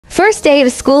First Day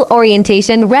of School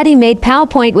Orientation Ready-Made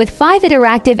PowerPoint with 5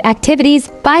 Interactive Activities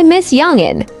by Miss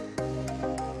Youngin.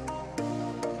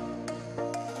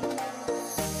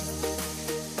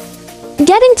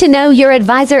 Getting to know your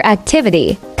advisor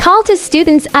activity. Call to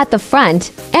students at the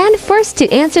front, and first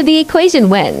to answer the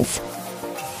equation wins.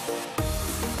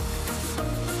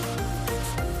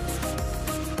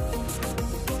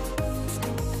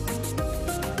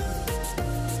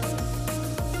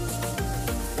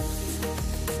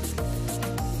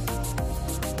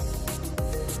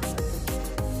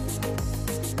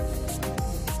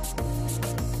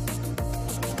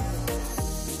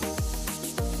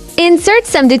 Insert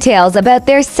some details about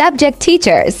their subject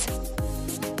teachers.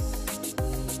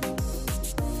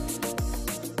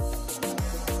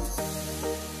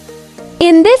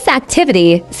 In this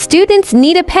activity, students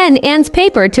need a pen and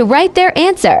paper to write their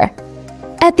answer.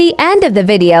 At the end of the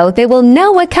video, they will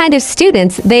know what kind of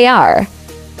students they are.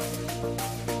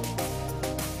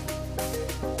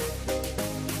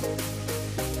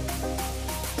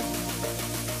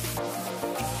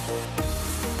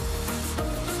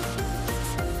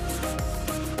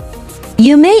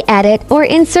 You may edit or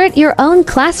insert your own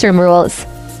classroom rules.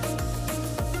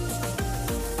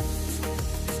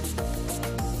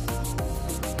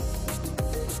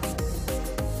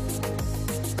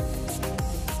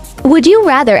 Would you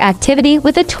rather activity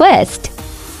with a twist?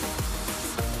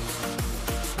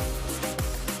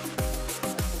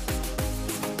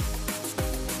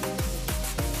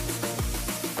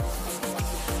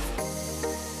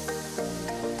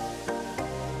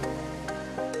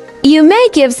 You may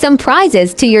give some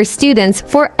prizes to your students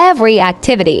for every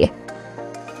activity.